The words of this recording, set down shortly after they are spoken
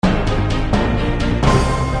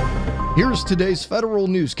Here's today's Federal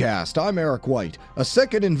Newscast. I'm Eric White. A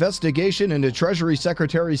second investigation into Treasury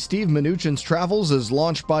Secretary Steve Mnuchin's travels is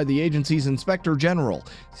launched by the agency's Inspector General.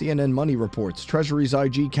 CNN Money reports Treasury's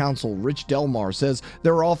IG counsel Rich Delmar says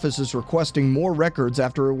their office is requesting more records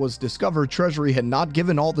after it was discovered Treasury had not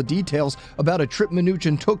given all the details about a trip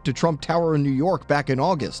Mnuchin took to Trump Tower in New York back in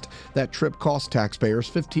August. That trip cost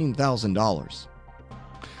taxpayers $15,000.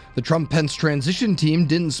 The Trump-Pence transition team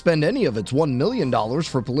didn't spend any of its $1 million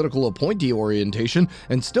for political appointee orientation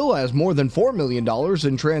and still has more than $4 million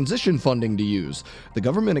in transition funding to use. The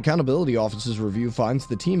Government Accountability Office's review finds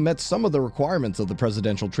the team met some of the requirements of the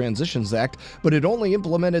Presidential Transitions Act, but it only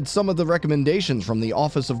implemented some of the recommendations from the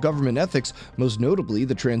Office of Government Ethics. Most notably,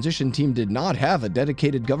 the transition team did not have a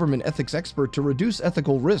dedicated government ethics expert to reduce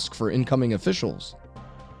ethical risk for incoming officials.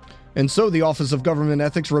 And so the Office of Government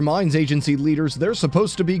Ethics reminds agency leaders they're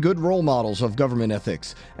supposed to be good role models of government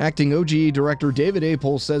ethics. Acting OGE Director David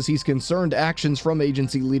Apel says he's concerned actions from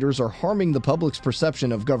agency leaders are harming the public's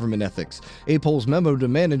perception of government ethics. Apel's memo to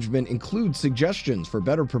management includes suggestions for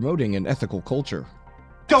better promoting an ethical culture.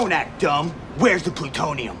 Don't act dumb. Where's the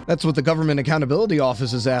plutonium? That's what the Government Accountability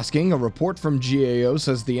Office is asking. A report from GAO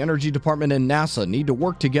says the Energy Department and NASA need to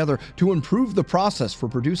work together to improve the process for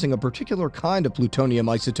producing a particular kind of plutonium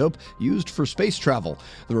isotope used for space travel.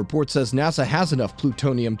 The report says NASA has enough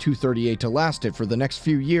plutonium-238 to last it for the next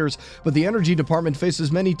few years, but the Energy Department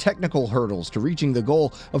faces many technical hurdles to reaching the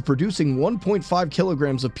goal of producing 1.5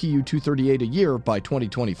 kilograms of Pu-238 a year by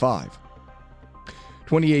 2025.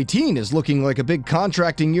 2018 is looking like a big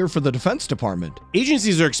contracting year for the Defense Department.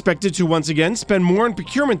 Agencies are expected to once again spend more on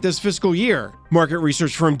procurement this fiscal year. Market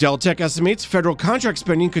research firm Deltek estimates federal contract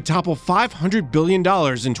spending could topple $500 billion in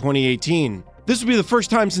 2018. This will be the first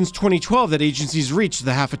time since 2012 that agencies reached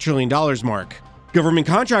the $500 billion mark. Government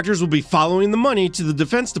contractors will be following the money to the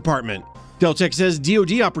Defense Department. Deltek says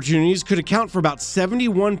DoD opportunities could account for about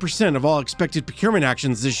 71% of all expected procurement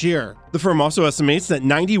actions this year. The firm also estimates that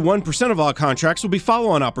 91% of all contracts will be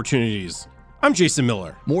follow-on opportunities. I'm Jason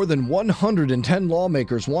Miller. More than 110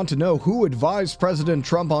 lawmakers want to know who advised President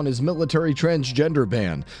Trump on his military transgender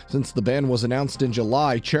ban. Since the ban was announced in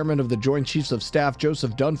July, Chairman of the Joint Chiefs of Staff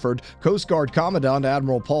Joseph Dunford, Coast Guard Commandant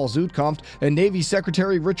Admiral Paul Zutkampf, and Navy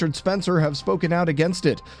Secretary Richard Spencer have spoken out against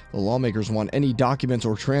it. The lawmakers want any documents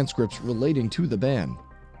or transcripts relating to the ban.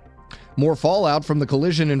 More fallout from the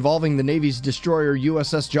collision involving the Navy's destroyer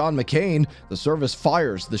USS John McCain. The service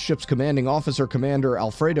fires the ship's commanding officer, Commander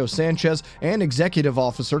Alfredo Sanchez, and executive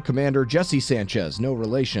officer, Commander Jesse Sanchez, no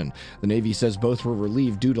relation. The Navy says both were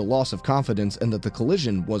relieved due to loss of confidence and that the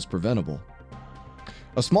collision was preventable.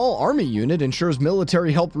 A small Army unit ensures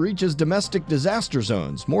military help reaches domestic disaster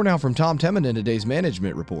zones. More now from Tom Temin in today's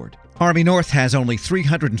management report. Army North has only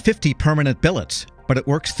 350 permanent billets, but it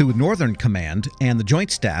works through Northern Command and the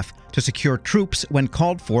Joint Staff to secure troops when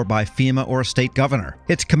called for by FEMA or a state governor.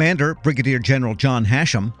 Its commander, Brigadier General John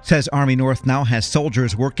Hashem, says Army North now has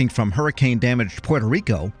soldiers working from hurricane-damaged Puerto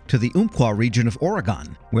Rico to the Umpqua region of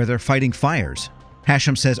Oregon, where they're fighting fires.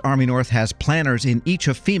 Hashem says Army North has planners in each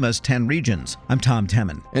of FEMA's 10 regions. I'm Tom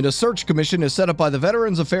Temin. And a search commission is set up by the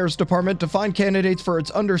Veterans Affairs Department to find candidates for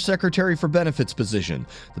its Undersecretary for Benefits position.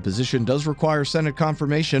 The position does require Senate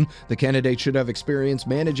confirmation. The candidate should have experience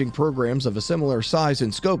managing programs of a similar size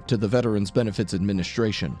and scope to the Veterans Benefits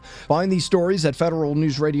Administration. Find these stories at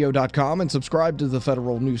federalnewsradio.com and subscribe to the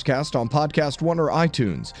Federal Newscast on Podcast One or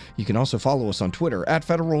iTunes. You can also follow us on Twitter at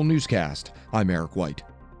Federal Newscast. I'm Eric White.